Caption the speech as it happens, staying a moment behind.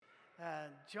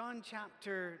John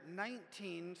chapter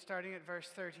 19, starting at verse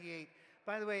 38.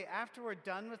 By the way, after we're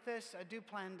done with this, I do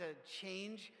plan to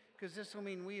change, because this will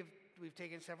mean we've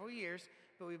taken several years,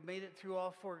 but we've made it through all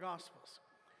four Gospels.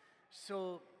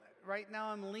 So right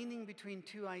now I'm leaning between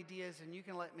two ideas, and you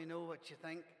can let me know what you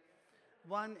think.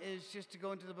 One is just to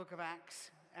go into the book of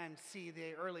Acts and see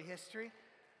the early history.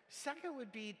 Second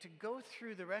would be to go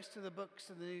through the rest of the books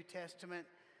of the New Testament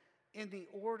in the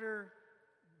order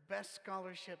best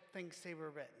scholarship thinks they were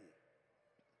written.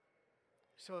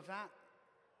 So if that,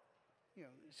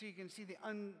 so you can see the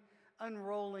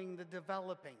unrolling, the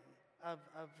developing of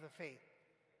the faith.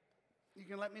 You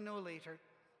can let me know later.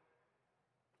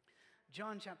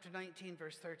 John chapter 19,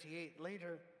 verse 38.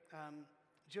 Later,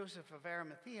 Joseph of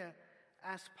Arimathea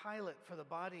asked Pilate for the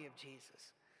body of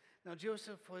Jesus. Now,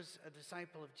 Joseph was a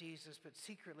disciple of Jesus, but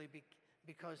secretly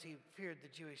because he feared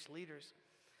the Jewish leaders.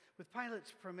 With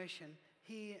Pilate's permission,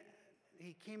 he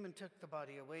came and took the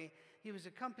body away. He was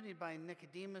accompanied by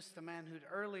Nicodemus, the man who'd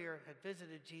earlier had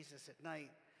visited Jesus at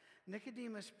night.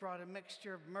 Nicodemus brought a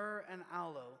mixture of myrrh and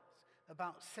aloe,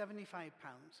 about 75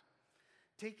 pounds.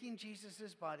 Taking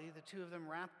Jesus' body, the two of them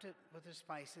wrapped it with the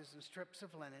spices and strips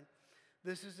of linen.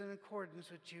 This is in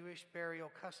accordance with Jewish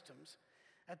burial customs.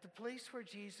 At the place where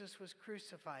Jesus was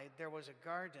crucified, there was a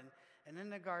garden, and in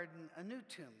the garden, a new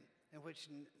tomb in which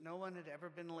no one had ever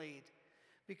been laid.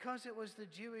 Because it was the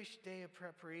Jewish day of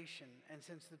preparation, and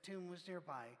since the tomb was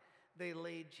nearby, they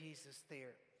laid Jesus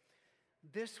there.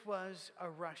 This was a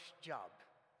rush job,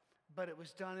 but it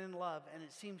was done in love, and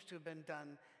it seems to have been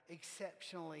done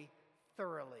exceptionally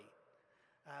thoroughly.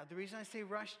 The reason I say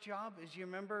rush job is you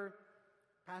remember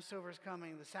Passover is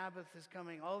coming, the Sabbath is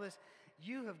coming, all this.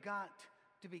 You have got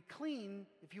to be clean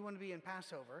if you want to be in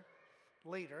Passover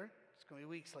later. It's going to be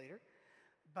weeks later.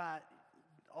 But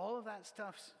all of that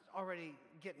stuff's already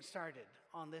getting started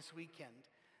on this weekend.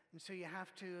 And so you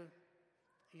have to,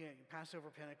 Passover,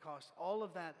 Pentecost, all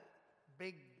of that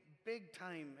big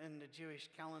time in the Jewish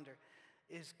calendar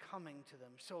is coming to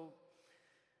them. So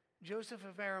Joseph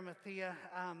of Arimathea,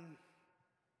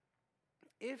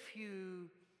 if you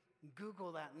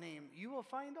Google that name, you will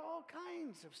find all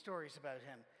kinds of stories about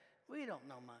him. We don't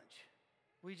know much.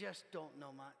 We just don't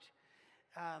know much.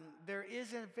 There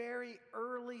is a very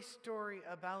early story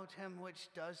about him which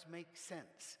does make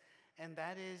sense, and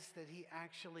that is that he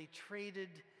actually traded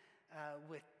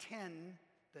with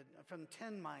from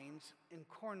 10 mines in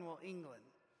Cornwall, England,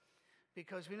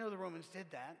 because we know the Romans did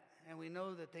that, and we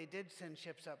know that they did send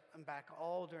ships up and back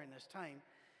all during this time,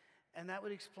 and that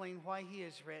would explain why he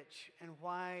is rich and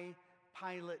why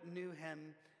Pilate knew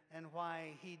him and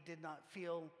why he did not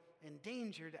feel in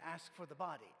danger to ask for the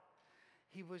body.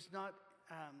 He was not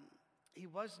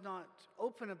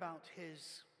open about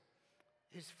his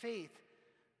faith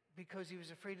because he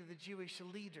was afraid of the Jewish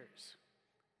leaders,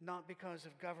 not because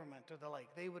of government or the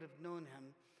like. They would have known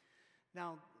him.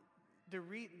 Now,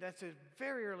 that's a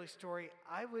very early story.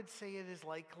 I would say it is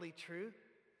likely true.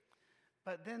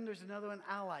 But then there's another one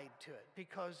allied to it,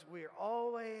 because we're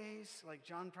always, like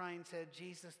John Prine said,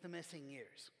 Jesus the missing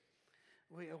years.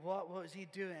 What was he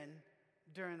doing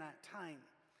during that time?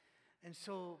 And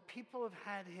so people have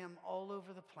had him all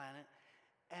over the planet,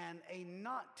 and a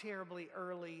not terribly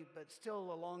early, but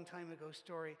still a long time ago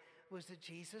story was that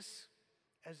Jesus,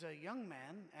 as a young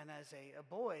man and as a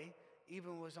boy,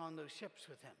 even was on those ships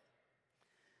with him.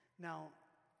 Now,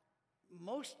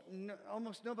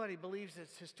 almost nobody believes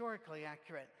it's historically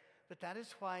accurate, but that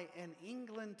is why in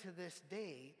England to this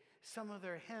day, some of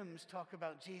their hymns talk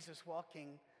about Jesus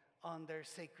walking on their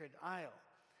sacred isle,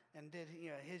 and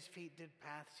his feet did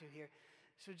paths through here.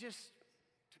 So it's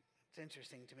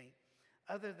interesting to me.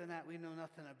 Other than that, we know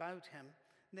nothing about him.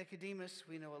 Nicodemus,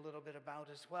 we know a little bit about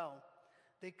as well.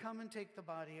 They come and take the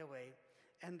body away,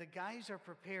 and the guys are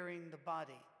preparing the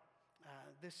body.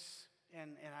 This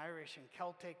in Irish and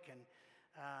Celtic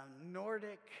and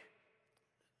Nordic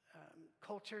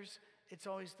cultures, it's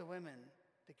always the women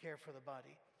that care for the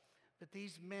body. But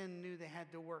these men knew they had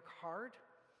to work hard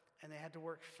and they had to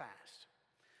work fast.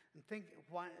 And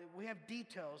we have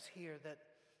details here that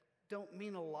don't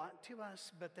mean a lot to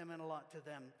us, but they meant a lot to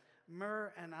them.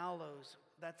 Myrrh and aloes,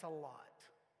 that's a lot.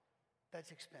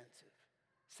 That's expensive.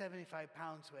 75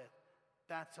 pounds worth,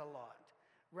 that's a lot.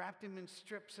 Wrapped him in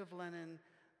strips of linen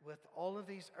with all of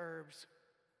these herbs.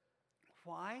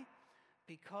 Why?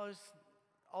 Because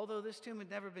although this tomb had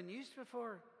never been used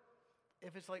before,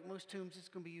 if it's like most tombs, it's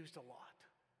going to be used a lot.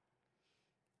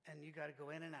 And you got to go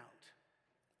in and out.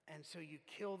 And so you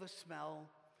kill the smell.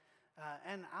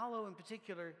 And aloe in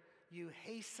particular, you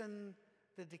hasten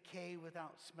the decay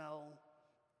without smell.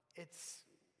 That's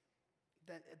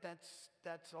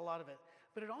a lot of it.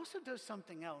 But it also does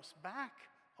something else. Back,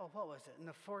 what was it, in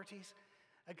the 40s,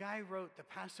 a guy wrote The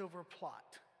Passover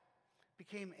Plot.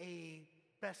 Became a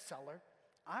bestseller.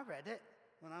 I read it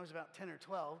when I was about 10 or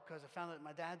 12 because I found it in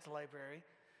my dad's library.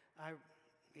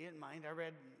 He didn't mind. I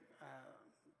read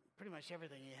pretty much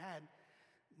everything he had.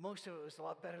 Most of it was a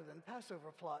lot better than the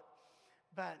Passover Plot.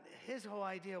 But his whole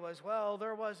idea was, well,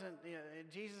 there wasn't,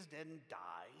 Jesus didn't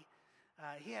die.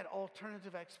 He had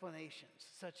alternative explanations,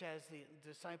 such as the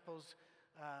disciples,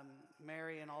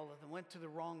 Mary and all of them, went to the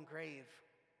wrong grave.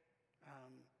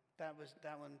 That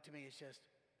one to me is just,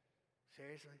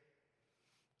 seriously?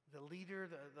 The leader,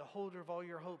 the holder of all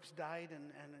your hopes died,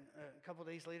 and a couple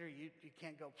days later, you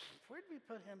can't go, where did we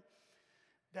put him?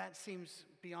 That seems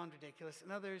beyond ridiculous.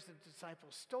 In others, the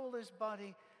disciples stole his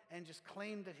body and just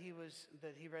claimed that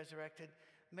he resurrected.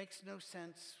 Makes no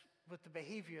sense with the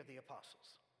behavior of the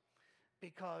apostles,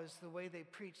 because the way they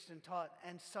preached and taught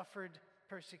and suffered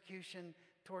persecution,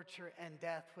 torture, and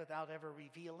death without ever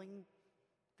revealing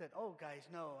that, oh, guys,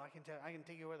 no, I can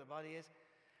tell you where the body is.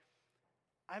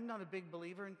 I'm not a big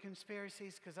believer in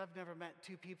conspiracies because I've never met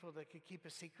two people that could keep a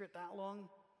secret that long,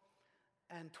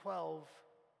 and 12,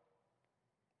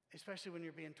 especially when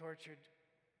you're being tortured,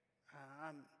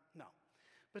 no.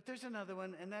 But there's another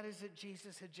one, and that is that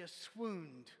Jesus had just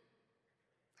swooned.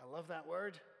 I love that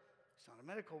word. It's not a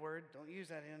medical word. Don't use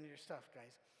that in your stuff,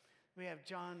 guys. We have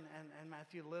John and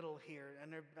Matthew Little here,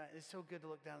 and it's so good to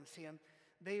look down and see them.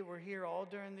 They were here all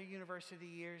during the university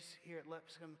years here at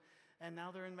Lipscomb, and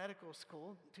now they're in medical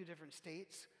school, 2 different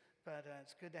states. But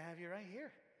it's good to have you right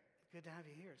here. Good to have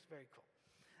you here. It's very cool.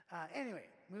 Anyway,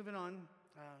 moving on.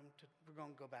 We're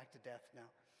going to go back to death now.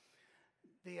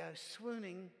 The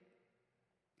swooning,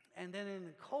 and then in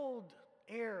the cold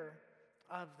air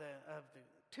of the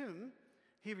tomb,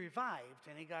 he revived,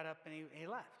 and he got up and he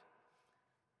left.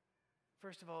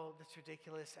 First of all, that's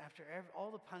ridiculous. After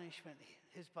all the punishment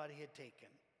his body had taken,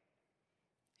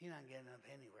 he's not getting up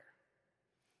anywhere.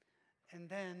 And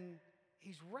then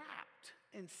he's wrapped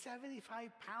in 75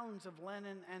 pounds of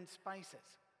linen and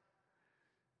spices.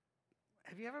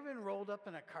 Have you ever been rolled up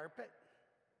in a carpet?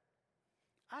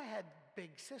 I had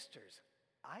big sisters.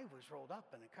 I was rolled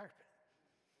up in a carpet.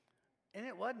 And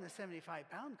it wasn't a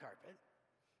 75-pound carpet.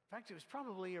 In fact, it was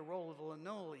probably a roll of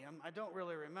linoleum. I don't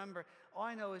really remember. All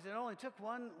I know is it only took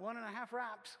one and a half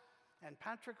wraps, and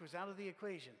Patrick was out of the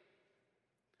equation.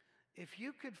 If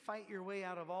you could fight your way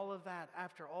out of all of that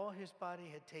after all his body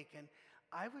had taken,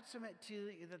 I would submit to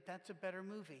you that that's a better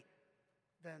movie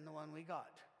than the one we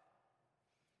got.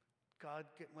 God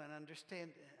went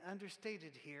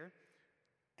understated here,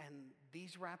 and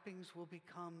these wrappings will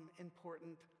become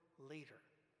important later.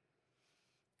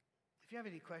 If you have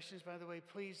any questions, by the way,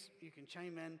 please, you can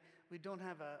chime in. We don't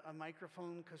have a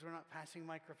microphone because we're not passing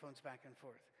microphones back and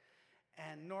forth.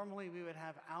 And normally we would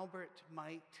have Albert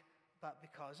mic'd, but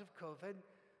because of COVID,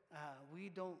 we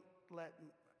don't let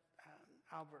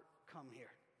Albert come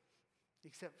here,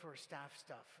 except for staff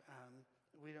stuff.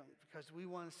 We don't, because we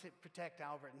want to protect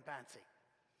Albert and Patsy.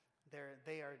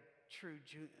 They are true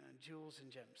jewels and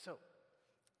gems. So,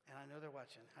 and I know they're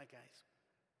watching. Hi, guys.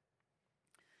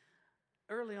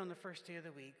 Early on the first day of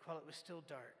the week, while it was still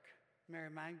dark, Mary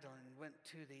Magdalene went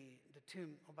to the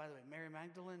tomb. Oh, by the way, Mary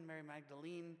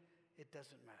Magdalene, it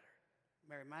doesn't matter.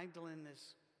 Mary Magdalene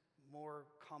is more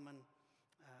common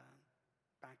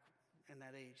back in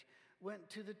that age. Went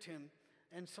to the tomb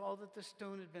and saw that the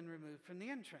stone had been removed from the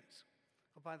entrance.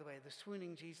 Oh, by the way, the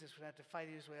swooning Jesus would have to fight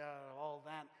his way out of all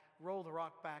that, roll the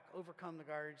rock back, overcome the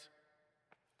guards.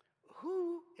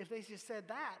 Who, if they just said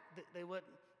that,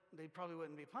 they probably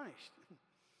wouldn't be punished.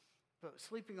 But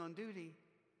sleeping on duty,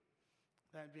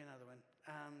 that would be another one.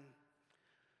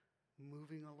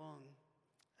 Moving along.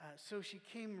 So she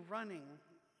came running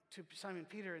to Simon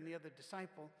Peter and the other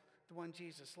disciple, the one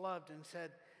Jesus loved, and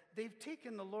said, "They've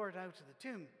taken the Lord out of the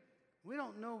tomb. We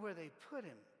don't know where they put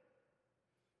him."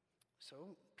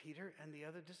 So Peter and the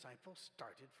other disciple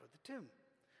started for the tomb.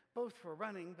 Both were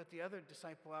running, but the other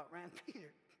disciple outran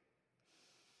Peter.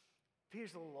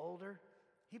 Peter's a little older.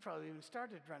 He probably even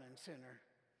started running sooner.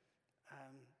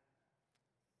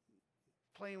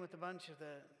 Playing with a bunch of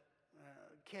the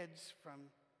kids from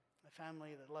a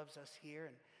family that loves us here,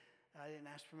 and I didn't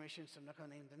ask permission, so I'm not going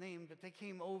to name the name, but they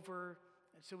came over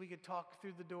so we could talk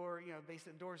through the door.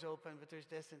 Basically the door's open, but there's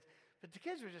distance. But the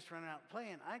kids were just running out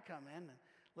playing. I come in, and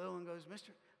little one goes,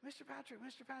 Mr. Patrick,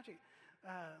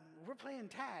 we're playing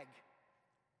tag.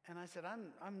 And I said,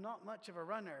 I'm not much of a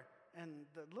runner. And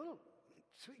the little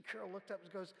sweet girl looked up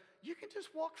and goes, "You can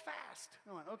just walk fast."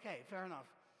 I went, okay, fair enough.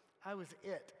 I was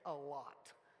it a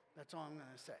lot. That's all I'm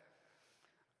going to say.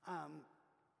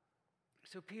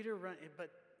 So Peter ran,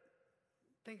 but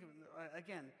think of,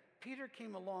 again, Peter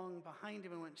came along behind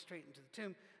him and went straight into the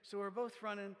tomb. So we're both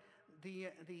running.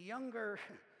 The younger,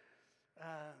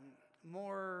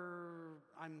 more,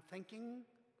 I'm thinking,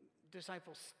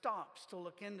 disciple stops to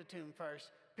look in the tomb first.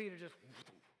 Peter just,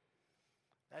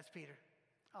 that's Peter.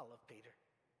 I love Peter.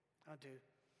 I do.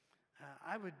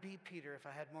 I would be Peter if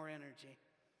I had more energy.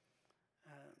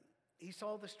 He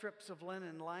saw the strips of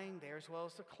linen lying there, as well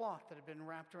as the cloth that had been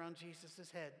wrapped around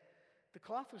Jesus' head. The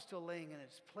cloth was still laying in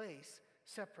its place,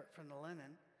 separate from the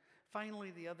linen.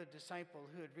 Finally, the other disciple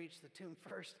who had reached the tomb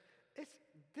first,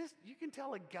 you can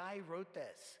tell a guy wrote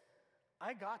this.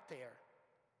 I got there.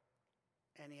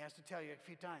 And he has to tell you a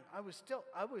few times. I was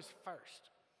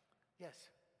first. Yes?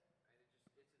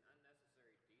 It's an unnecessary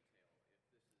detail if this is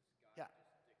God Yeah. just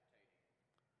dictating,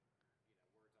 words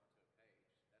onto a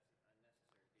page. That's an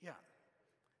unnecessary Yeah.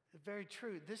 detail. Very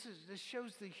true. This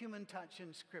shows the human touch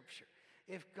in Scripture.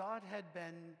 If God had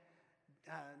been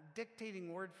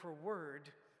dictating word for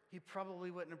word, he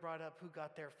probably wouldn't have brought up who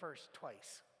got there first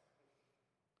twice.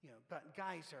 But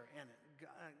guys are in it.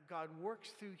 God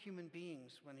works through human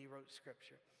beings when he wrote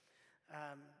Scripture.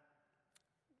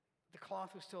 The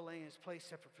cloth was still laying in its place,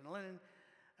 separate from the linen.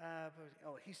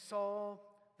 He saw,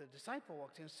 the disciple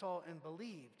walked in, saw and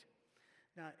believed.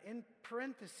 Now, in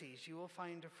parentheses, you will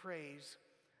find a phrase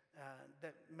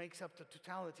that makes up the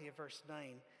totality of verse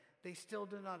 9. They still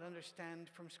do not understand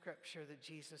from Scripture that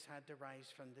Jesus had to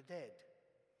rise from the dead.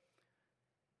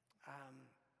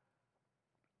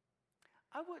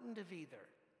 I wouldn't have either.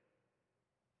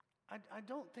 I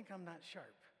don't think I'm that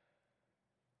sharp.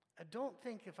 I don't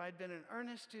think if I'd been an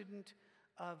earnest student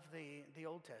of the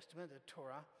Old Testament, the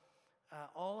Torah,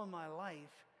 all of my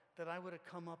life, that I would have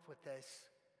come up with this.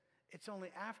 It's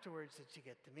only afterwards that you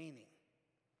get the meaning.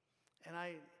 And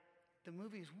the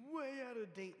movie's way out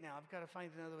of date now. I've got to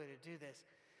find another way to do this.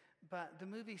 But the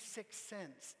movie Sixth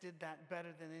Sense did that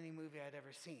better than any movie I'd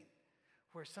ever seen,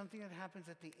 where something that happens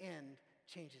at the end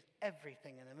changes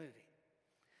everything in the movie.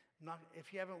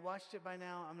 If you haven't watched it by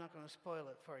now, I'm not going to spoil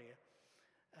it for you.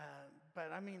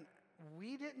 But I mean,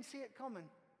 we didn't see it coming.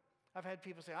 I've had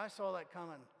people say, I saw that coming.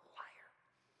 Liar.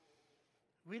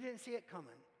 We didn't see it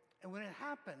coming. And when it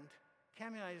happened,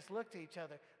 Cammie and I just looked at each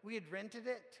other. We had rented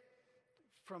it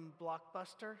from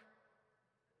Blockbuster.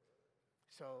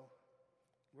 So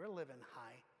we're living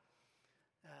high.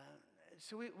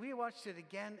 So we watched it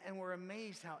again, and we're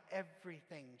amazed how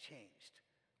everything changed.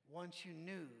 Once you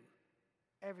knew,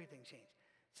 everything changed.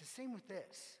 It's the same with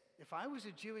this. If I was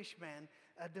a Jewish man,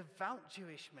 a devout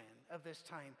Jewish man of this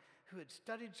time, who had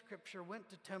studied Scripture, went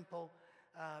to temple,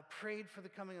 prayed for the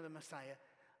coming of the Messiah,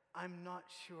 I'm not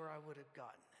sure I would have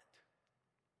gotten it.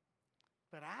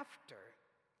 But after,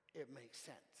 it makes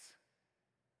sense.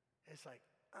 It's like,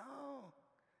 oh.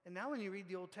 And now when you read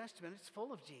the Old Testament, it's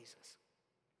full of Jesus.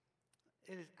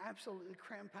 It is absolutely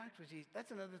cram-packed with Jesus.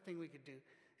 That's another thing we could do,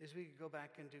 is we could go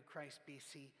back and do Christ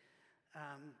BC.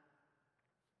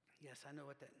 Yes, I know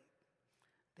what that,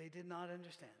 they did not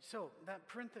understand. So that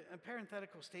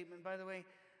parenthetical statement, by the way,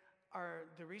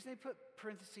 the reason they put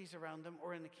parentheses around them,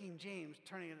 or in the King James,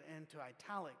 turning it into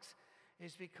italics,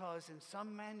 is because in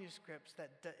some manuscripts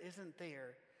that isn't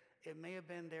there, it may have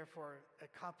been there for a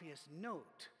copyist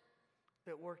note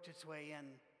that worked its way in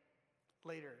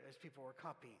later as people were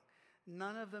copying.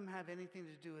 None of them have anything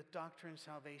to do with doctrine,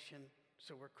 salvation,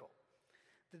 so we're cool.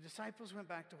 The disciples went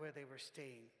back to where they were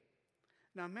staying.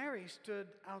 Now Mary stood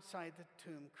outside the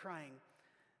tomb crying.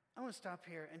 I want to stop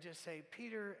here and just say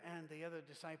Peter and the other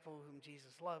disciple whom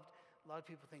Jesus loved, a lot of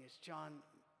people think it's John,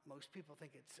 most people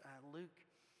think it's Luke.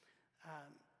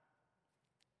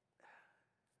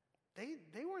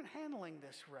 They weren't handling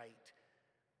this right.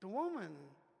 The woman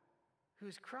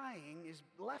who's crying is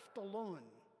left alone,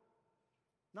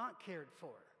 not cared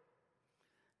for.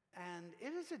 And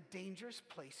it is a dangerous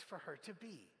place for her to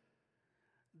be.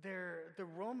 The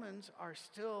Romans are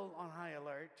still on high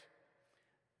alert.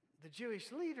 The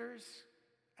Jewish leaders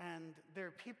and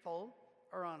their people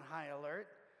are on high alert.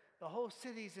 The whole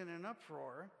city's in an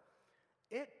uproar.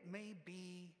 It may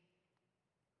be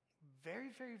very,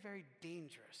 very, very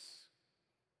dangerous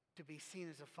to be seen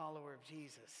as a follower of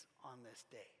Jesus on this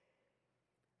day.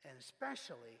 And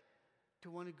especially to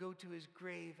want to go to his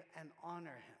grave and honor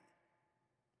him.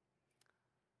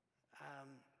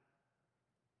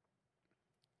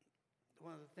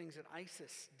 One of the things that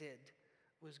ISIS did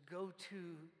was go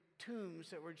to tombs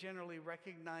that were generally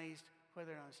recognized,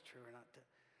 whether or not it's true or not,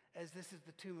 as this is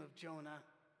the tomb of Jonah,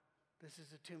 this is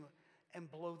the tomb,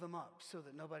 and blow them up so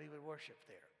that nobody would worship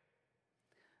there.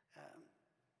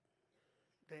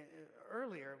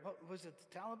 Earlier, what was it,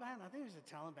 the Taliban? I think it was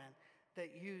the Taliban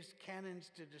that used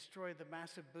cannons to destroy the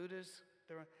massive Buddhas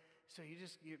So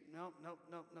no, no,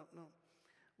 no, no, no.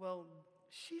 Well,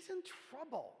 she's in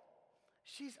trouble.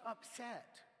 She's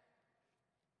upset.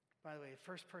 By the way,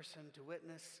 first person to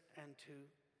witness and to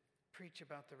preach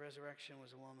about the resurrection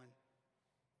was a woman.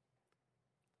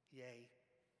 Yay.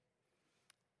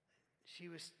 She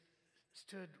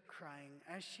stood crying.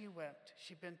 As she wept,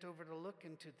 she bent over to look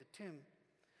into the tomb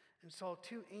and saw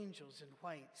two angels in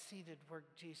white seated where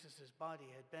Jesus' body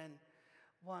had been,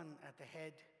 one at the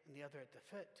head and the other at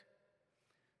the foot.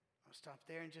 I'll stop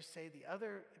there and just say the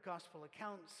other gospel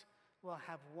accounts will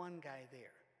have one guy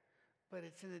there, but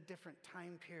it's in a different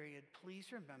time period.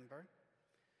 Please remember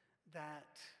that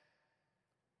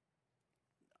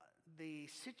the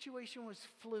situation was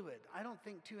fluid. I don't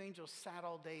think two angels sat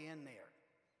all day in there.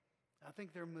 I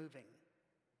think they're moving.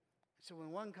 So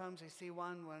when one comes, they see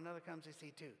one. When another comes, they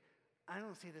see two. I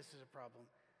don't see this as a problem.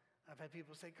 I've had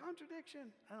people say,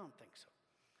 contradiction. I don't think so.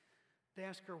 They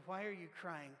ask her, why are you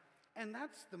crying? And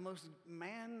that's the most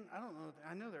I don't know,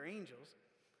 I know they're angels.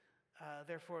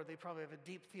 Therefore, they probably have a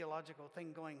deep theological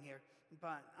thing going here.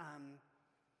 But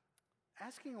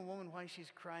asking a woman why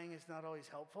she's crying is not always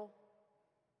helpful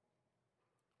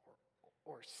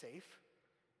or safe,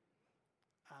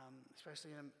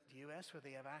 especially in the U.S. where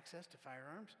they have access to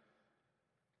firearms.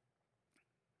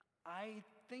 I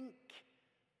think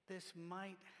this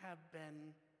might have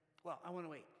been, well, I want to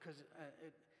wait because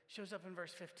it shows up in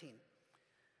verse 15.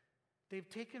 They've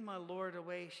taken my Lord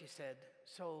away, she said.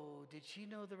 So did she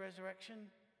know the resurrection?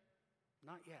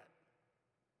 Not yet.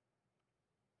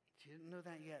 She didn't know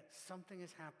that yet. Something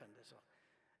has happened is all.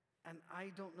 And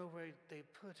I don't know where they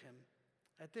put him.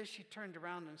 At this, she turned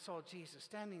around and saw Jesus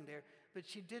standing there, but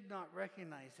she did not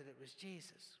recognize that it was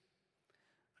Jesus.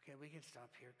 Okay, we can stop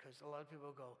here because a lot of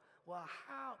people go, well,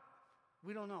 how?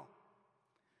 We don't know.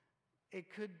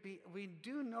 It could be, we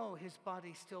do know his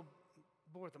body still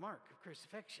bore the mark of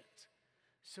crucifixions.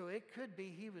 So it could be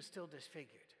he was still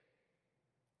disfigured,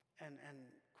 and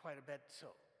quite a bit so.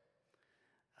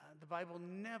 The Bible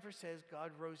never says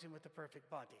God rose him with a perfect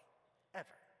body, ever.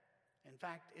 In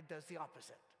fact, it does the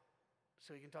opposite.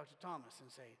 So you can talk to Thomas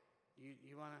and say,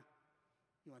 you want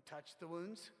to touch the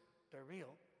wounds? They're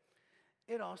real.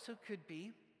 It also could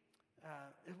be,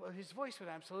 well, his voice would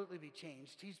absolutely be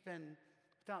changed. He's been,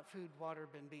 without food, water,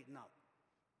 been beaten up.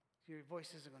 Your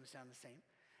voice isn't going to sound the same.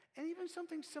 And even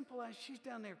something simple as she's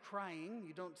down there crying,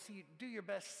 you don't see, do your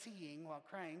best seeing while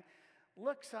crying,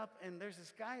 looks up and there's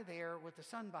this guy there with the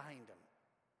sun behind him.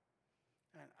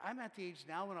 And I'm at the age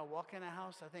now when I walk in a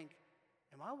house, I think,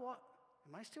 am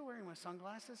I still wearing my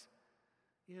sunglasses?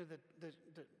 You know,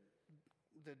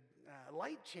 the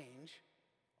light change,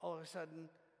 all of a sudden,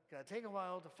 got to take a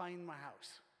while to find my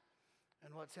house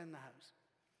and what's in the house.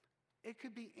 It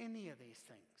could be any of these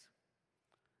things.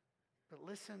 But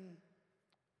listen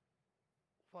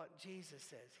what Jesus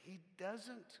says. He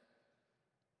doesn't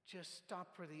just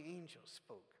stop where the angel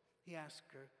spoke. He asked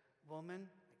her, woman,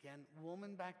 again,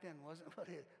 woman back then wasn't what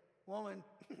it is. Woman,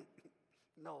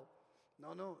 no.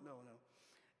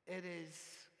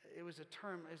 It was a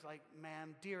term, it's like,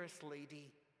 ma'am, dearest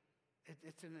lady.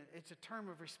 It's a term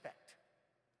of respect.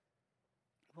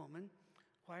 Woman,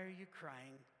 why are you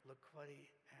crying? Look what he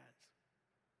adds.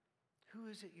 Who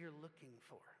is it you're looking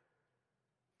for?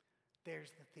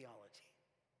 There's the theology.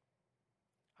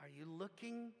 Are you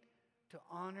looking to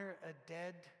honor a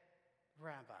dead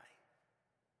rabbi?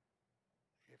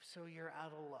 If so, you're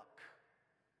out of luck.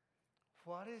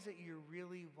 What is it you're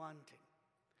really wanting?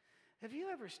 Have you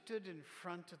ever stood in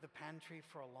front of the pantry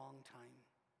for a long time?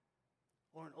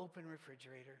 Or an open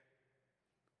refrigerator?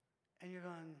 And you're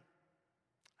going,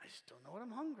 I just don't know what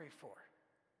I'm hungry for.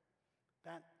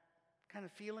 That kind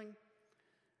of feeling.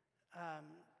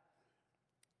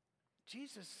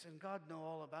 Jesus and God know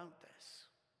all about this.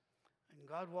 And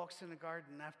God walks in a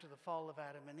garden after the fall of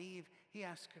Adam and Eve. He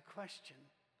asks a question.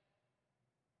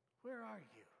 Where are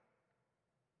you?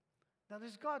 Now,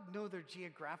 does God know their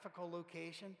geographical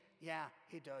location? Yeah,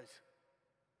 he does.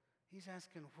 He's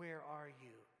asking, where are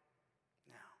you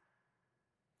now?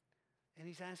 And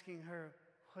he's asking her,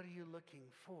 what are you looking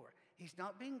for? He's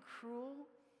not being cruel,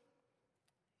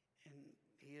 and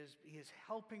he is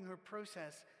helping her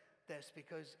process this,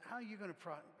 because how are you going to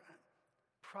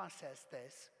process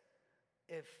this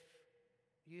if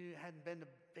you hadn't been to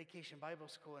Vacation Bible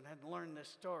School and hadn't learned this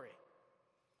story?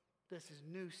 This is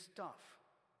new stuff.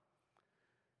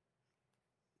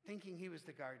 Thinking he was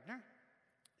the gardener,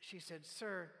 she said,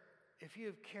 Sir, if you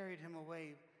have carried him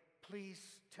away,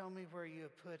 please tell me where you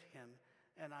have put him,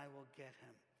 and I will get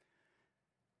him.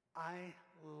 I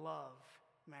love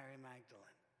Mary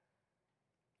Magdalene.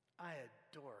 I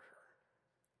adore her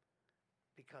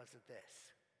because of this.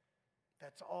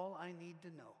 That's all I need to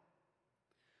know.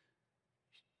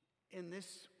 In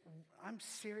this, I'm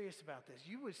serious about this.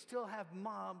 You would still have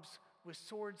mobs with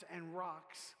swords and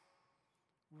rocks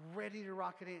ready to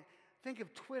rock it in. Think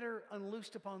of Twitter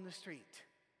unloosed upon the street.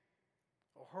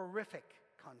 A horrific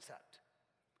concept.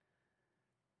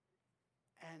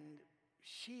 And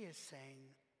she is saying,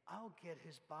 I'll get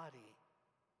his body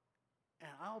and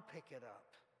I'll pick it up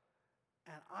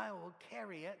and I will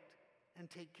carry it and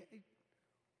take care.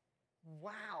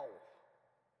 Wow.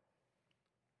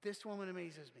 This woman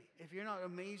amazes me. If you're not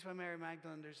amazed by Mary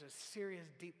Magdalene, there's a serious,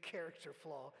 deep character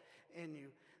flaw in you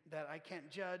that I can't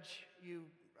judge you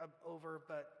over,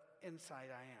 but inside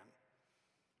I am.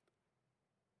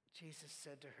 Jesus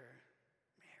said to her,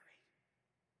 Mary.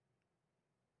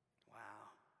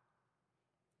 Wow.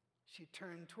 She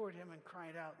turned toward him and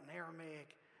cried out in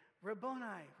Aramaic,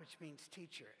 Rabboni, which means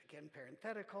teacher. Again,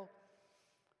 parenthetical.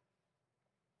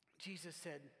 Jesus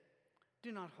said,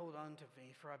 do not hold on to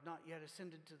me, for I've not yet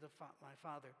ascended to my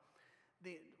Father.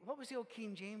 What was the old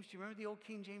King James? Do you remember the old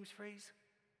King James phrase?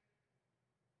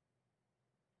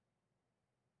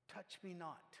 Touch me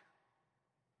not.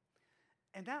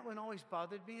 And that one always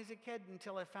bothered me as a kid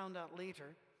until I found out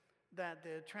later that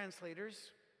the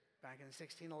translators, back in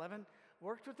 1611,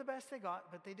 worked with the best they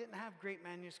got, but they didn't have great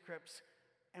manuscripts,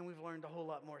 and we've learned a whole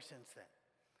lot more since then.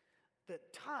 The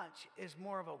touch is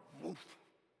more of a woof,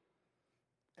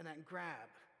 and that grab.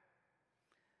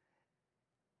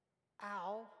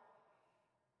 Ow.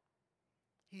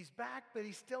 He's back, but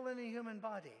he's still in a human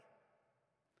body.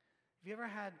 Have you ever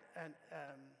had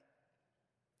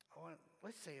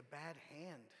let's say a bad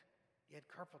hand? You had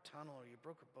carpal tunnel or you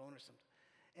broke a bone or something.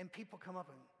 And people come up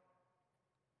and,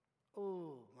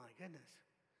 oh my goodness.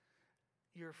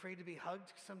 You're afraid to be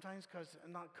hugged sometimes because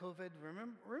not COVID.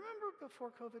 Remember before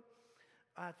COVID?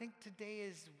 I think today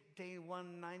is day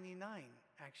 199,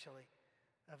 actually,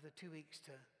 of the 2 weeks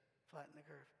to flatten the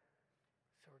curve.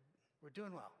 So we're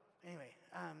doing well. Anyway,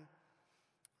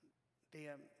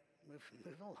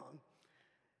 move along.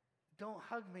 Don't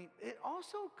hug me. It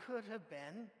also could have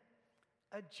been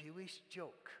a Jewish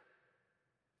joke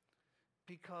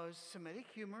because Semitic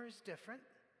humor is different.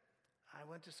 I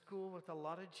went to school with a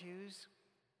lot of Jews.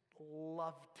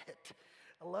 Loved it.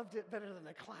 I loved it better than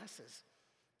the classes.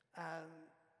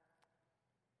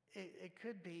 It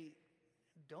could be,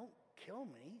 don't kill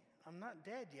me. I'm not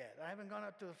dead yet. I haven't gone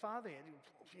up to the Father yet.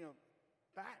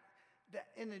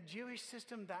 In a Jewish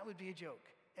system, that would be a joke.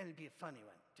 And it'd be a funny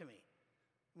one to me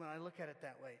when I look at it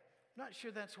that way. I'm not sure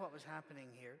that's what was happening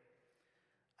here.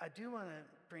 I do want to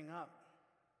bring up,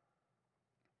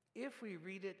 if we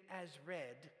read it as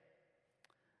read,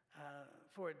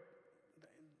 for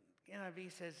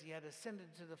NIV says he had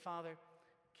ascended to the Father.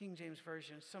 King James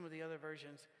Version, some of the other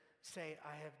versions say,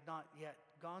 I have not yet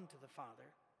gone to the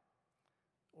Father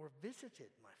or visited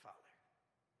my Father,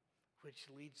 which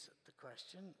leads the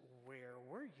question, where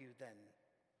were you then?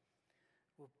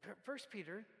 Well, 1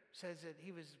 Peter says that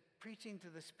he was preaching to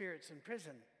the spirits in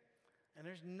prison, and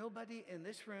there's nobody in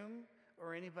this room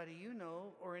or anybody you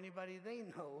know or anybody they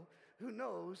know who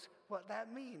knows what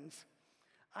that means.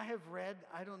 I have read,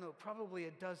 I don't know, probably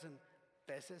a dozen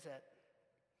verses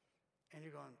and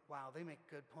you're going, wow, they make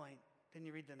a good point. Then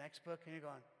you read the next book and you're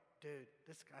going, dude,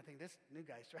 I think this new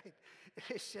guy's right.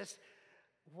 It's just,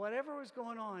 whatever was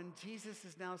going on, Jesus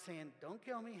is now saying, don't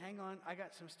kill me, hang on, I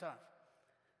got some stuff.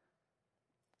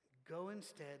 Go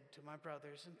instead to my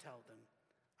brothers and tell them,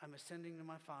 I'm ascending to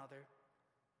my Father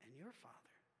and your Father,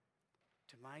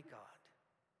 to my God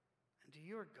and to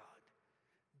your God.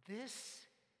 This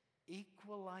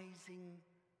equalizing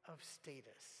of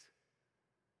status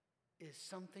is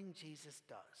something Jesus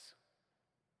does.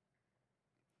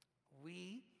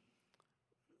 We,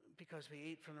 because we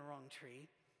ate from the wrong tree,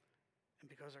 and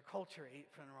because our culture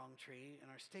ate from the wrong tree,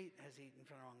 and our state has eaten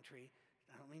from the wrong tree,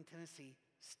 I don't mean Tennessee,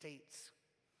 states,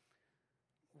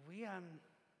 we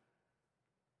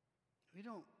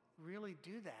don't really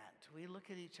do that. We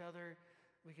look at each other,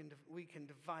 we can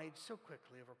divide so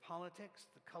quickly over politics,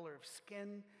 the color of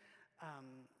skin,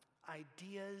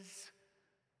 ideas.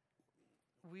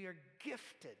 We are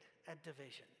gifted at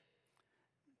division.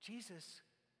 Jesus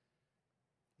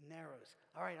narrows.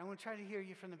 All right, I'm going to try to hear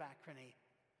you from the back, Renee.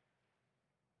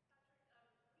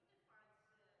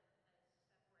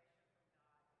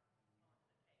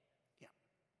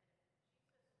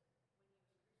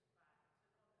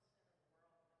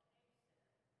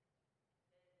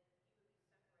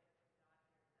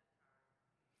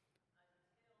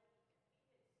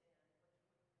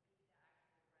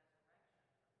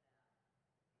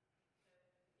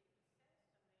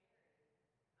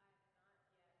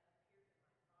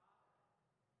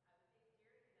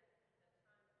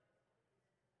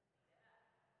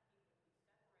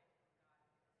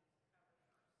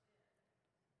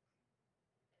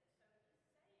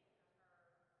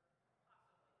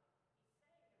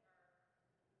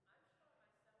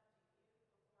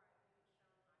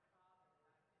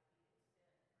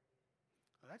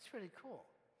 that's pretty cool.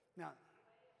 Now,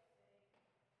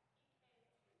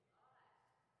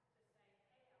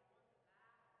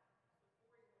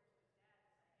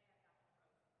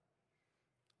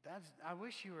 I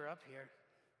wish you were up here.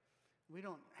 We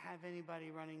don't have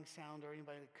anybody running sound or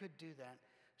anybody that could do that.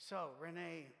 So,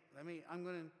 Renee, I'm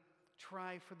going to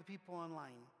try for the people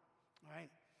online, all right?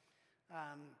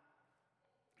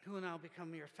 Who will now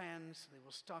become your fans. They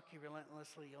will stalk you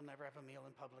relentlessly. You'll never have a meal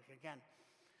in public again.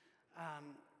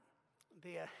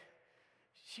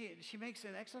 She makes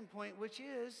an excellent point, which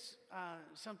is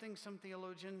something some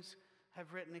theologians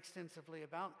have written extensively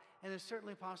about, and is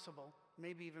certainly possible,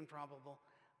 maybe even probable.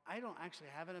 I don't actually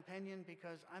have an opinion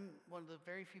because I'm one of the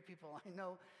very few people I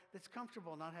know that's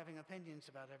comfortable not having opinions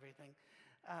about everything.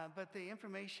 But the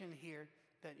information here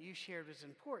that you shared is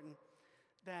important,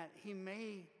 that he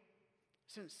may,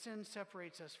 since sin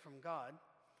separates us from God,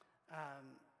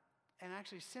 and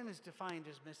actually sin is defined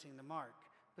as missing the mark,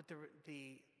 but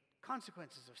the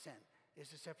consequences of sin is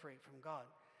to separate from God.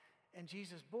 And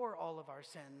Jesus bore all of our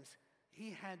sins.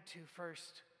 He had to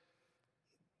first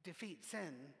defeat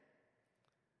sin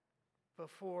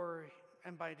before,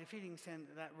 and by defeating sin,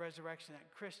 that resurrection,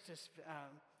 that Christus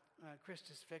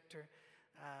Victor,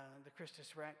 the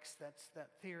Christus Rex, that's that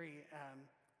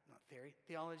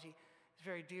theology is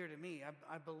very dear to me.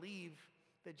 I believe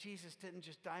that Jesus didn't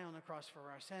just die on the cross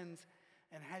for our sins,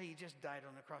 and had he just died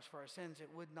on the cross for our sins, it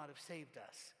would not have saved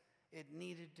us. It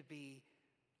needed to be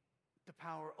the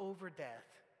power over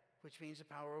death, which means the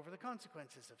power over the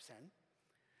consequences of sin.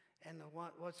 And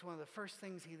what's one of the first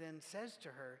things he then says to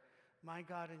her? My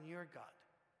God and your God.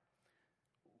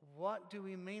 What do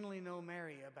we mainly know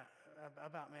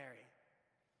about Mary?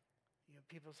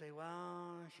 People say,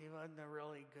 well, she wasn't a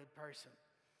really good person.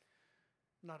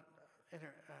 Not in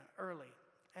her, early.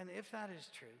 And if that is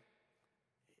true,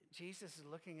 Jesus is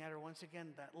looking at her once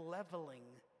again, that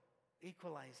leveling,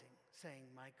 equalizing, saying,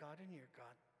 my God and your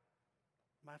God,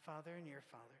 my Father and your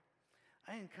Father.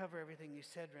 I didn't cover everything you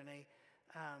said, Renee,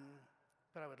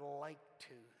 but I would like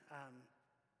to.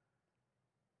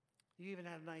 You even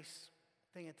had a nice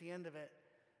thing at the end of it.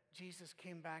 Jesus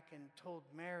came back and told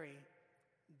Mary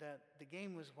that the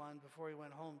game was won before he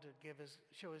went home to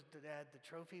show his dad the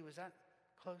trophy. Was that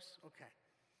close? Okay.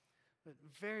 But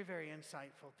very, very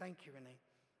insightful. Thank you, Renee.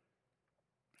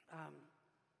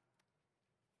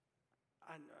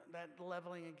 That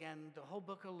leveling again, the whole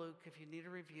book of Luke, if you need a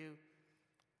review,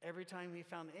 every time he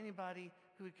found anybody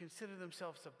who would consider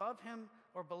themselves above him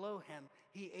or below him,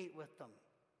 he ate with them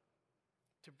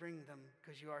to bring them,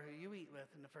 because you are who you eat with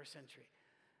in the first century,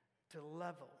 to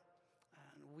level.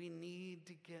 We need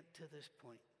to get to this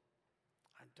point.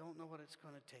 I don't know what it's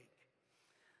going to take.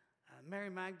 Mary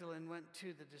Magdalene went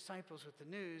to the disciples with the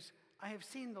news, I have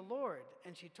seen the Lord,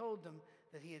 and she told them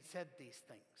that he had said these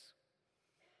things.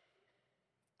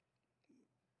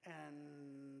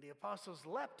 And the apostles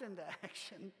leapt into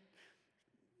action.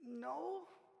 No,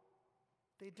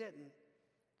 they didn't.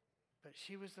 But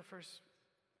she was the first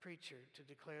preacher to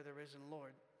declare the risen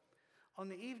Lord. On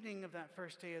the evening of that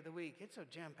first day of the week, it's a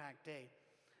jam-packed day,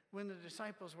 when the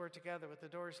disciples were together with the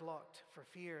doors locked for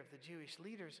fear of the Jewish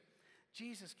leaders,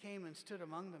 Jesus came and stood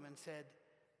among them and said,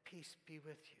 peace be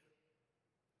with you.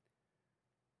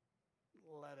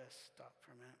 Let us stop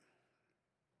for a minute.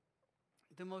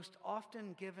 The most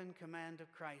often given command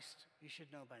of Christ, you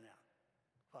should know by now.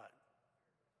 What?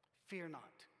 Fear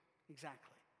not.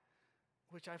 Exactly.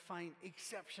 Which I find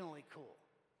exceptionally cool.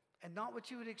 And not what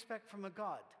you would expect from a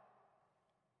God.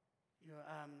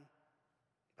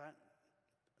 But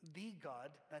the God,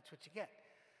 that's what you get.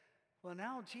 Well,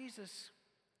 now Jesus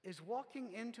is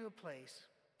walking into a place.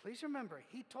 Please remember,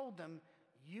 he told them,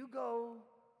 you go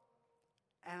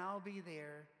and I'll be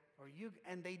there,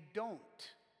 and they don't.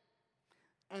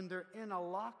 And they're in a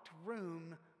locked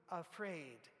room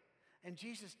afraid. And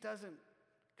Jesus doesn't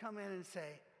come in and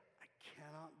say, I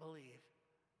cannot believe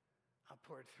I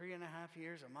poured 3.5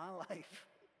 years of my life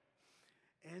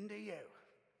into you.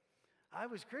 I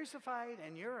was crucified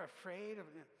and you're afraid of...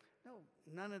 No,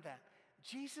 none of that.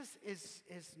 Jesus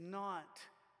is not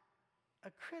a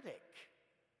critic.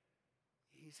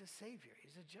 He's a savior.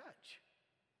 He's a judge.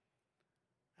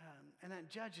 And that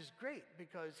judge is great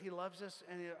because he loves us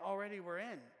and already we're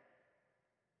in.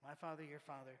 My Father, your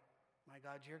Father. My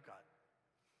God, your God.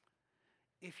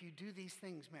 If you do these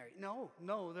things, Mary.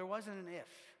 No, there wasn't an if.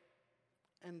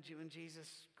 And when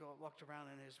Jesus walked around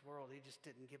in his world, he just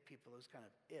didn't give people those kind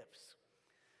of ifs.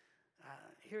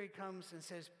 Here he comes and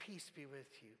says, peace be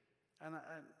with you. And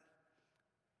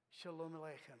Shalom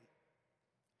Aleichem.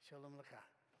 Shalom Lecha.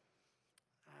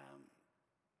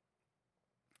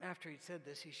 After he'd said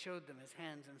this, he showed them his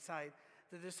hands and side.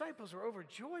 The disciples were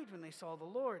overjoyed when they saw the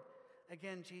Lord.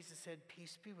 Again, Jesus said,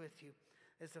 "Peace be with you.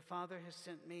 As the Father has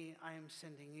sent me, I am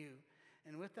sending you."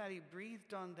 And with that, he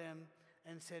breathed on them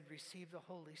and said, "Receive the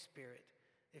Holy Spirit.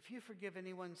 If you forgive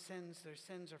anyone's sins, their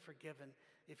sins are forgiven.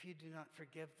 If you do not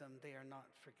forgive them, they are not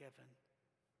forgiven."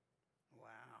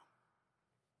 Wow.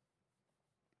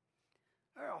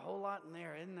 There's a whole lot in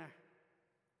there, isn't there?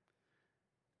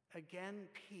 Again,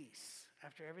 peace.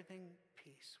 After everything,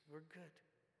 peace. We're good.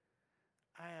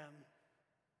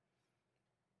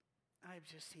 I've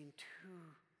just seen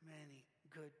too many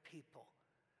good people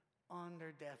on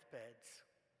their deathbeds,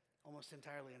 almost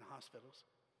entirely in hospitals,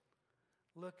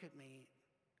 look at me,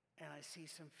 and I see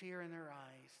some fear in their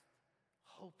eyes,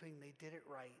 hoping they did it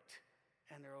right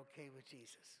and they're okay with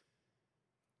Jesus.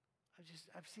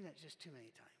 I've seen it just too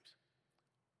many times.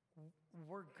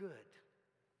 We're good.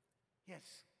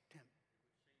 Yes, Tim.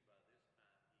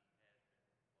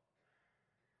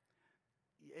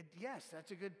 Yes,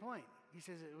 that's a good point. He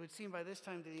says it would seem by this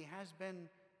time that he has been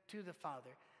to the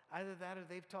Father. Either that or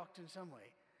they've talked in some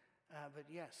way. But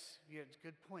yes, it's a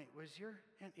good point. Was your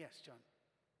hand? Yes, John.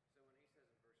 So when he says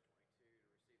in verse 22 to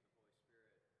receive the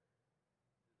Holy Spirit, did the Holy Spirit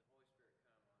come on them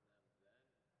then or at Pentecost or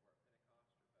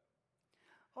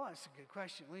both? Oh, that's a good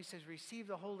question. When he says receive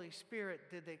the Holy Spirit,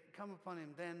 did they come upon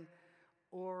him then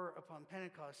or upon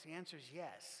Pentecost? The answer is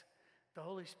yes. The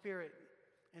Holy Spirit,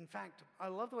 in fact, I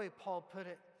love the way Paul put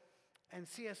it, and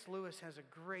C.S. Lewis has a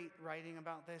great writing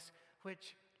about this,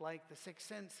 which, like The Sixth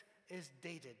Sense, is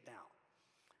dated now.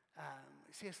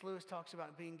 C.S. Lewis talks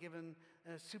about being given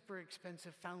a super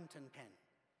expensive fountain pen.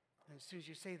 And as soon as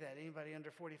you say that, anybody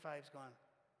under 45 is gone.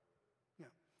 Yeah.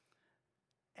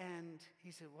 And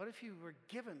he said, what if you were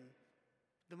given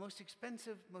the most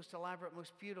expensive, most elaborate,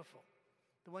 most beautiful,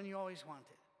 the one you always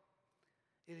wanted?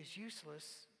 It is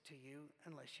useless to you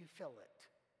unless you fill it.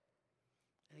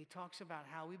 And he talks about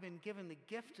how we've been given the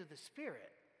gift of the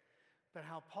Spirit, but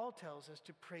how Paul tells us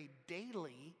to pray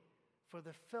daily for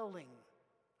the filling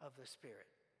of the Spirit.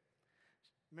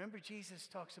 Remember, Jesus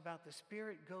talks about the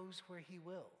Spirit goes where he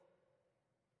will.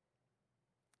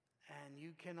 And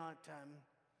you cannot,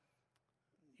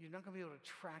 you're not going to be able to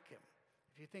track him.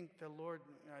 If you think the Lord,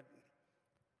 I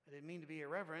didn't mean to be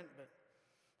irreverent, but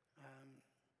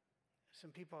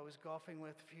some people I was golfing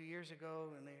with a few years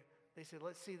ago, and they said,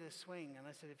 let's see this swing. And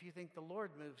I said, if you think the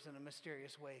Lord moves in a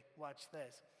mysterious way, watch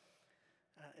this.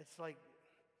 It's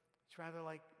rather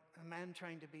like a man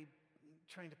trying to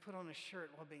put on a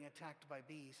shirt while being attacked by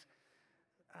bees.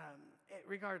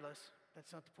 Regardless,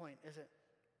 that's not the point, is it?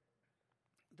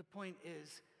 The point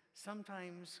is,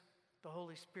 sometimes the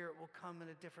Holy Spirit will come in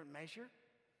a different measure,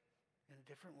 in a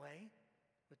different way,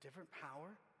 with different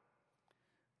power.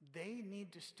 They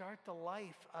need to start the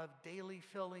life of daily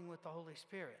filling with the Holy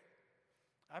Spirit.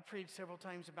 I prayed several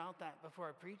times about that before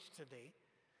I preached today.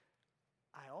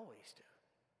 I always do.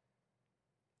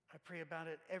 I pray about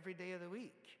it every day of the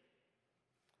week.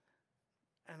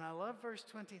 And I love verse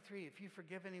 23. If you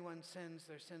forgive anyone's sins,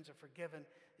 their sins are forgiven.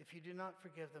 If you do not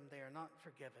forgive them, they are not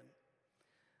forgiven.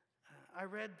 I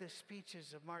read the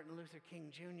speeches of Martin Luther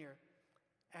King Jr.,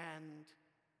 and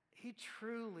he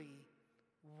truly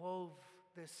wove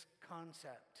this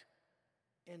concept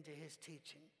into his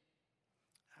teaching.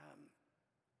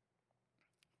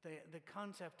 The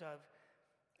concept of,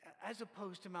 as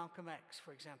opposed to Malcolm X,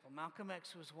 for example. Malcolm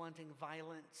X was wanting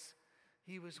violence.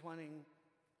 He was wanting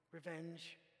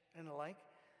revenge and the like.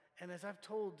 And as I've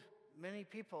told many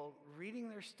people, reading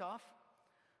their stuff,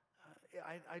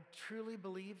 I truly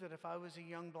believe that if I was a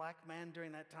young black man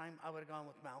during that time, I would have gone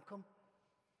with Malcolm.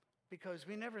 Because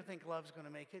we never think love's going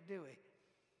to make it, do we?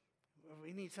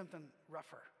 We need something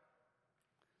rougher.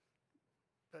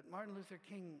 But Martin Luther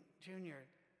King Jr.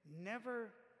 never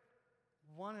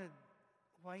wanted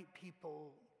white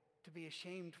people to be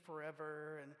ashamed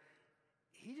forever. And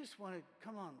he just wanted,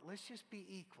 come on, let's just be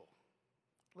equal.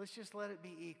 Let's just let it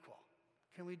be equal.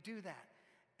 Can we do that?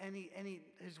 And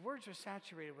his words are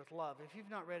saturated with love. If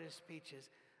you've not read his speeches,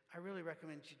 I really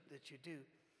recommend that you do.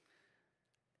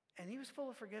 And he was full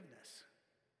of forgiveness.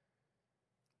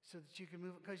 So that you can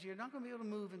move, because you're not going to be able to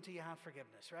move until you have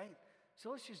forgiveness, right? So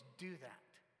let's just do that.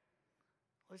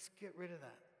 Let's get rid of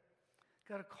that.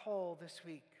 Got a call this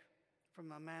week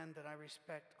from a man that I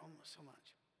respect almost so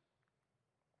much.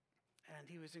 And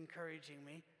he was encouraging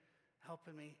me,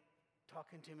 helping me,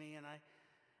 talking to me. And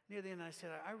near the end, I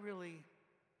said, I really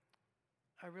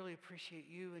appreciate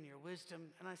you and your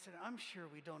wisdom. And I said, I'm sure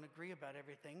we don't agree about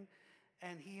everything.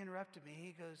 And he interrupted me.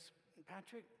 He goes,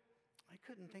 Patrick, I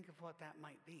couldn't think of what that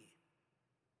might be.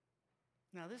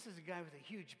 Now, this is a guy with a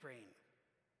huge brain.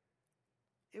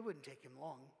 It wouldn't take him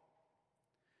long.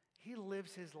 he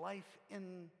lives his life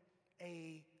in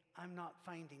a I'm not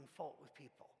finding fault with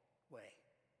people way,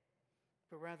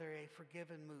 but rather a forgive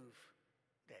and move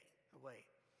way.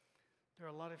 There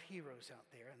are a lot of heroes out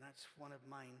there, and that's one of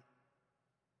mine.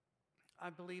 I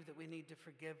believe that we need to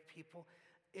forgive people.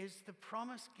 Is the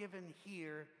promise given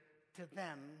here to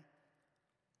them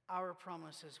our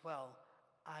promise as well?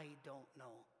 I don't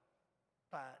know,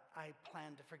 but I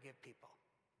plan to forgive people.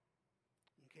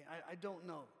 Okay, I don't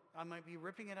know. I might be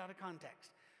ripping it out of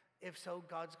context. If so,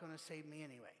 God's going to save me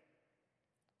anyway.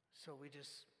 So we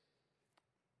just...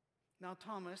 Now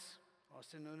Thomas,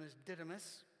 also known as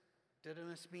Didymus.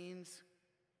 Didymus means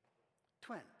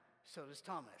twin. So does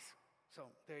Thomas. So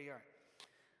there you are.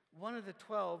 One of the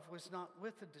 12 was not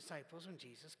with the disciples when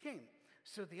Jesus came.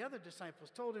 So the other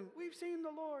disciples told him, "We've seen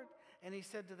the Lord." And he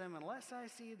said to them, "Unless I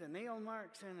see the nail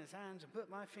marks in his hands and put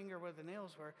my finger where the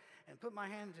nails were and put my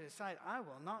hand to his side, I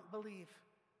will not believe."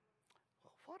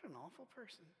 Well, what an awful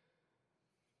person.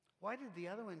 Why did the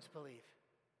other ones believe?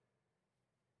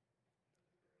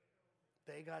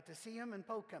 They got to see him and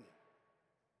poke him.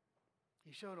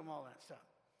 He showed them all that stuff.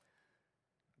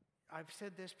 I've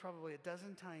said this probably a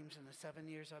dozen times in the 7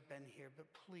 years I've been here, but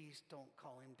please don't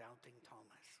call him Doubting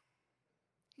Thomas.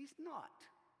 He's not.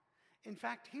 In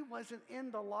fact, he wasn't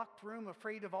in the locked room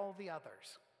afraid of all the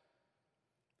others.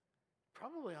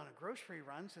 Probably on a grocery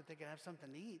run so that they could have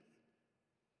something to eat.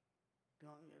 You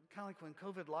know, kind of like when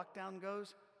COVID lockdown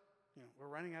goes, we're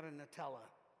running out of Nutella.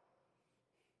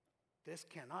 This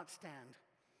cannot stand.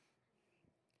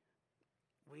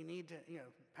 We need to,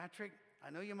 Patrick, I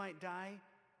know you might die,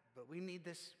 but we need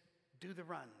this, do the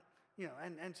run.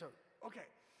 And so, okay.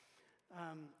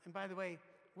 And by the way,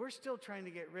 we're still trying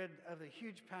to get rid of the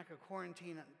huge pack of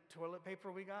quarantine toilet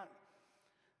paper we got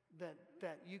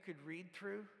that you could read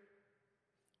through.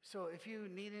 So if you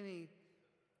need any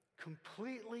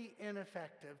completely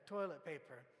ineffective toilet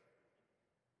paper,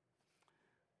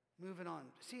 moving on.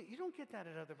 See, you don't get that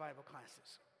at other Bible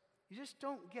classes. You just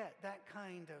don't get that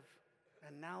kind of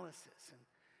analysis. And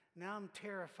now I'm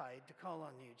terrified to call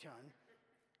on you, John,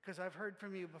 because I've heard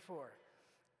from you before.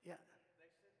 Yeah.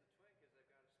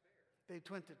 They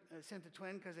sent the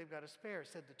twin because they've got a spare,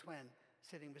 said the twin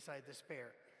sitting beside the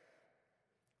spare.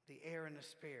 The heir and the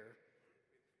spare.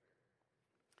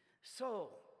 So,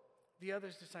 the other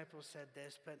disciples said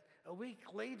this, but a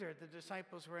week later, the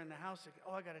disciples were in the house.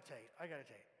 Oh, I got to tell you.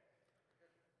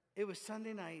 It was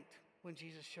Sunday night when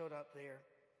Jesus showed up there.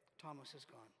 Thomas is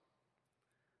gone.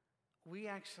 We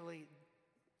actually,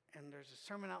 and there's a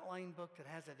sermon outline book that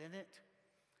has it in it.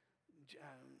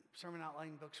 Sermon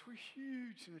outline books were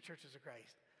huge in the Churches of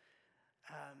Christ.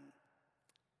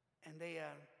 And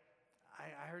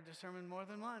I heard the sermon more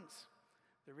than once.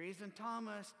 The reason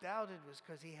Thomas doubted was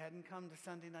because he hadn't come to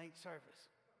Sunday night service.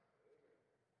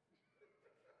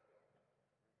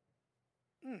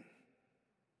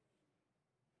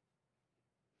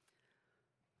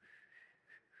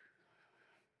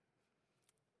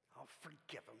 I'll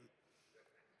forgive him.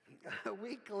 A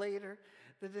week later,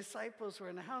 the disciples were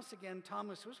in the house again.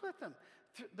 Thomas was with them.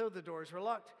 Though the doors were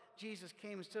locked, Jesus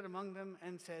came and stood among them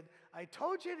and said, "I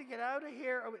told you to get out of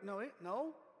here." Oh,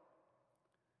 no.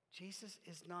 Jesus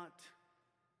is not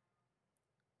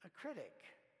a critic.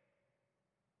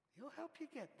 He'll help you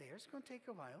get there. It's going to take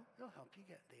a while. He'll help you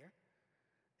get there.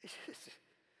 It's just,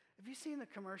 have you seen the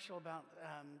commercial about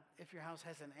if your house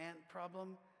has an ant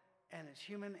problem and it's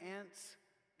human ants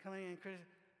coming in and criticizing?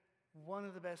 One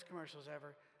of the best commercials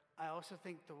ever. I also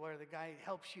think where the guy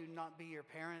helps you not be your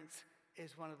parents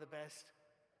is one of the best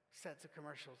sets of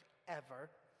commercials ever.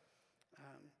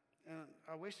 And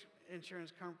I wish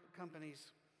insurance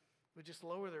companies would just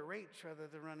lower their rates rather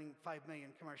than running 5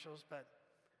 million commercials. But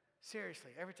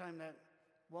seriously, every time that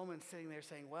woman's sitting there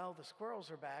saying, "Well, the squirrels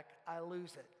are back," I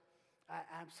lose it. I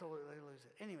absolutely lose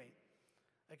it. Anyway,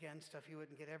 again, stuff you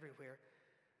wouldn't get everywhere.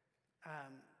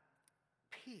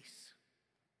 Peace.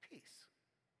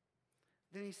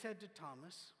 Then he said to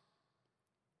Thomas,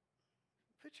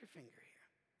 "Put your finger here.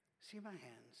 See my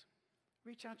hands.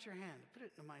 Reach out your hand. Put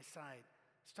it into my side.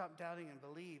 Stop doubting and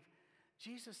believe."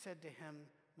 Jesus said to him,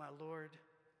 "My Lord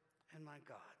and my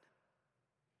God."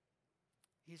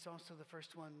 He's also the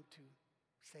first one to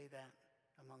say that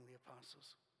among the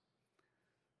apostles.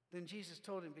 Then Jesus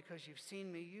told him, "Because you've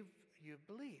seen me, you've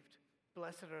believed.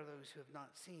 Blessed are those who have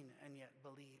not seen and yet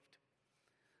believed."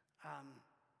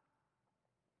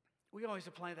 We always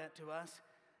apply that to us,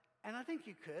 and I think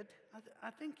you could. I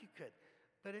think you could.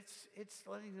 But it's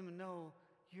letting them know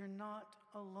you're not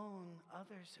alone.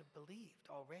 Others have believed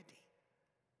already.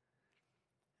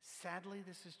 Sadly,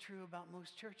 this is true about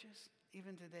most churches,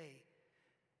 even today.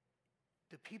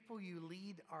 The people you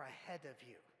lead are ahead of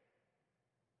you.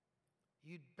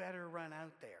 you'd better run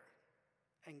out there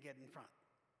and get in front.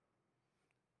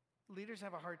 Leaders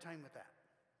have a hard time with that.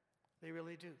 They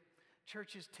really do.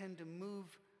 Churches tend to move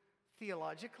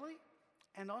theologically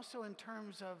and also in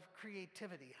terms of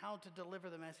creativity, how to deliver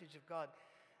the message of God,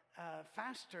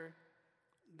 faster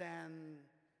than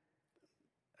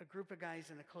a group of guys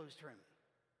in a closed room.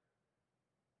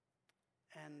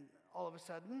 And all of a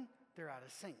sudden, they're out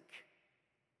of sync.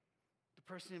 The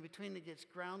person in between that gets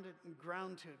ground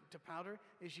to powder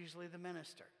is usually the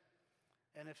minister.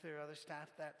 And if there are other staff,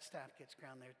 that staff gets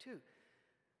ground there too.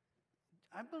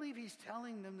 I believe he's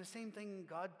telling them the same thing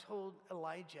God told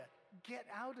Elijah. Get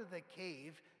out of the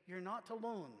cave. You're not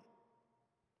alone.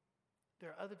 There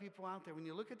are other people out there. When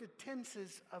you look at the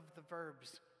tenses of the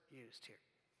verbs used here.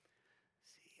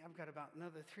 See, I've got about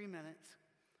another 3 minutes.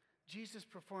 Jesus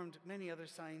performed many other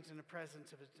signs in the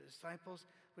presence of his disciples,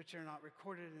 which are not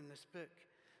recorded in this book.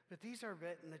 But these are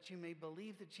written that you may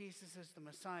believe that Jesus is the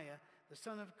Messiah, the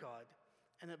Son of God,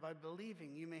 and that by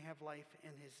believing you may have life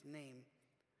in his name.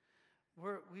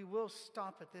 We will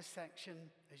stop at this section.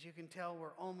 As you can tell,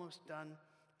 we're almost done,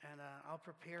 and I'll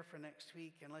prepare for next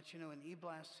week and let you know in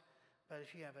eBlast. But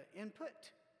if you have an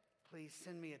input, please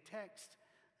send me a text,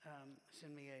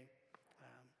 send me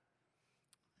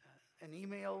an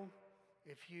email.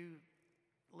 If you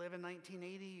live in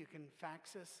 1980, you can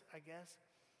fax us, I guess.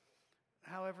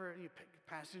 However, you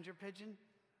passenger pigeon.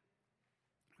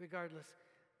 Regardless,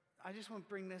 I just want to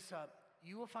bring this up.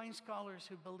 You will find scholars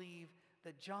who believe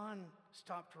that John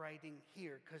stopped writing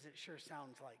here because it sure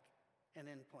sounds like an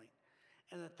endpoint,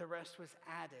 and that the rest was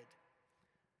added.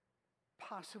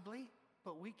 Possibly,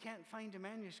 but we can't find a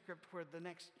manuscript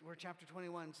where chapter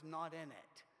 21's not in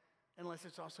it, unless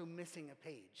it's also missing a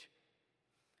page.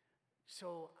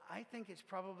 So I think it's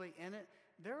probably in it.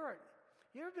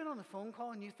 You ever been on a phone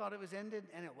call and you thought it was ended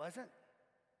and it wasn't?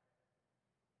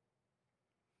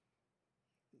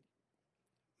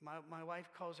 My wife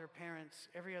calls her parents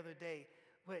every other day,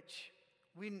 which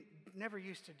we never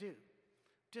used to do.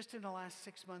 Just in the last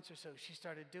 6 months or so, she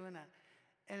started doing that.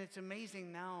 And it's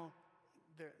amazing now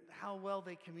how well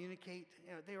they communicate.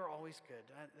 You know, they were always good.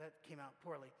 That came out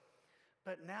poorly.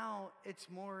 But now it's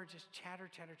more just chatter,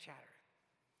 chatter, chatter.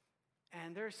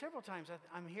 And there are several times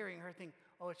I'm hearing her think,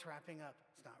 oh, it's wrapping up.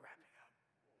 It's not wrapping up.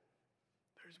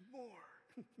 There's more.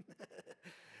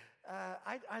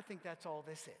 I think that's all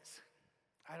this is.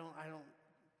 I don't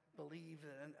believe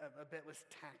that a bit was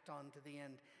tacked on to the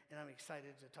end, and I'm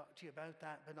excited to talk to you about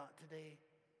that, but not today.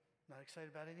 Not excited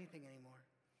about anything anymore.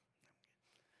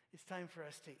 It's time for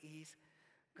us to ease.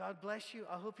 God bless you.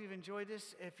 I hope you've enjoyed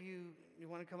this. If you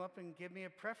want to come up and give me a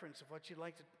preference of what you'd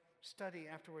like to study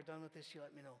after we're done with this, you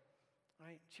let me know. All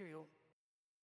right, cheerio.